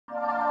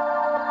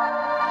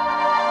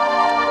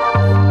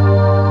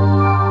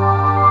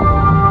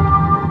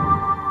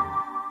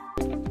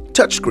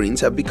Touchscreens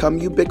have become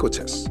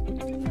ubiquitous.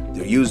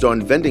 They're used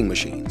on vending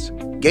machines,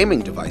 gaming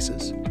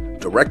devices,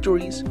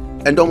 directories,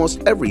 and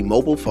almost every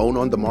mobile phone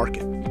on the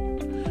market.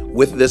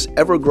 With this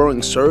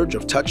ever-growing surge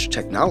of touch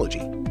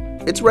technology,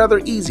 it's rather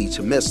easy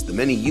to miss the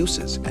many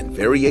uses and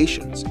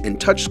variations in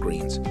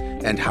touchscreens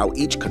and how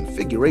each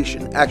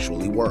configuration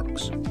actually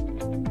works.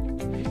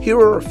 Here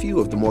are a few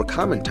of the more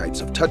common types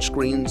of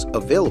touchscreens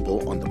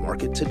available on the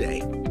market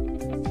today.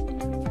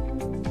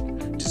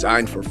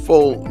 Designed for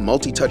full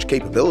multi-touch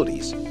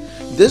capabilities,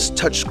 this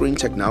touchscreen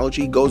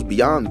technology goes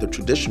beyond the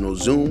traditional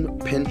zoom,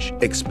 pinch,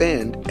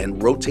 expand,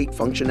 and rotate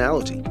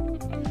functionality,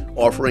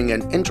 offering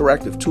an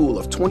interactive tool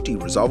of 20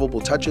 resolvable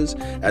touches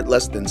at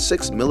less than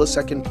 6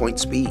 millisecond point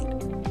speed.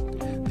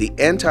 The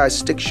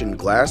anti-stiction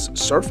glass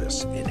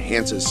surface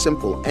enhances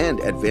simple and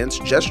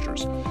advanced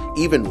gestures,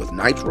 even with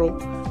nitro,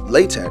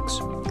 latex,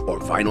 or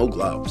vinyl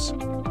gloves.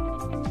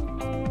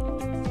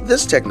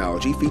 This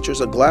technology features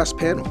a glass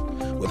panel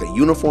with a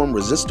uniform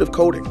resistive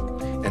coating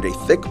and a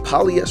thick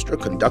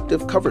polyester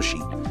conductive cover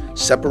sheet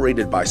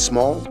separated by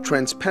small,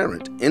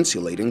 transparent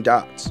insulating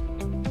dots.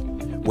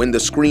 When the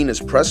screen is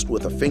pressed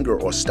with a finger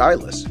or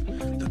stylus,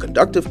 the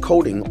conductive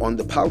coating on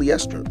the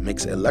polyester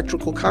makes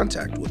electrical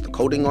contact with the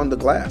coating on the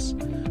glass,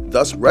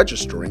 thus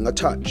registering a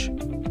touch.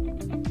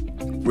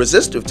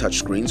 Resistive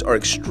touchscreens are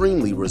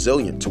extremely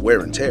resilient to wear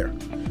and tear,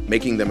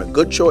 making them a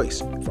good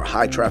choice for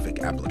high-traffic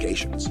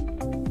applications.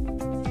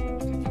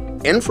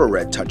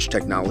 Infrared touch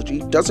technology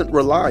doesn't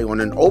rely on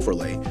an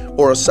overlay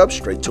or a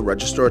substrate to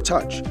register a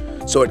touch,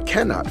 so it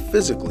cannot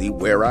physically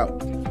wear out,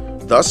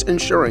 thus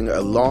ensuring a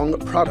long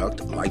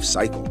product life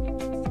cycle.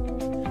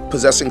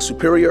 Possessing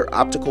superior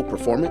optical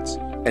performance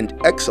and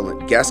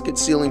excellent gasket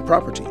sealing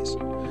properties,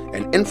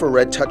 an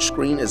infrared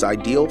touchscreen is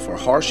ideal for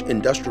harsh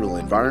industrial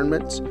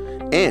environments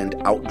and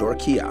outdoor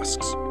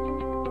kiosks.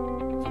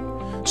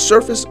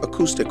 Surface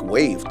acoustic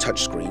wave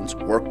touchscreens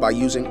work by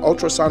using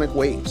ultrasonic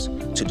waves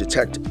to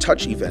detect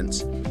touch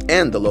events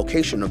and the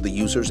location of the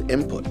user's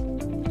input.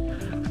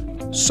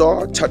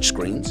 SAW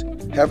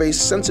touchscreens have a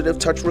sensitive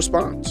touch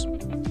response.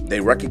 They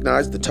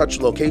recognize the touch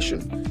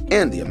location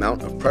and the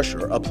amount of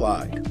pressure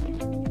applied.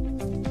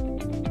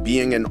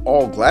 Being an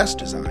all-glass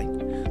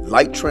design,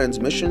 light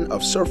transmission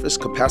of surface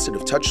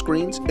capacitive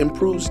touchscreens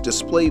improves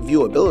display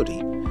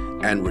viewability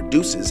and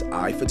reduces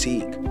eye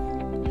fatigue.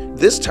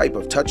 This type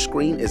of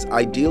touchscreen is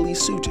ideally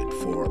suited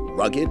for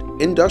rugged,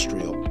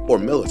 industrial, or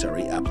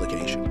military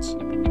applications.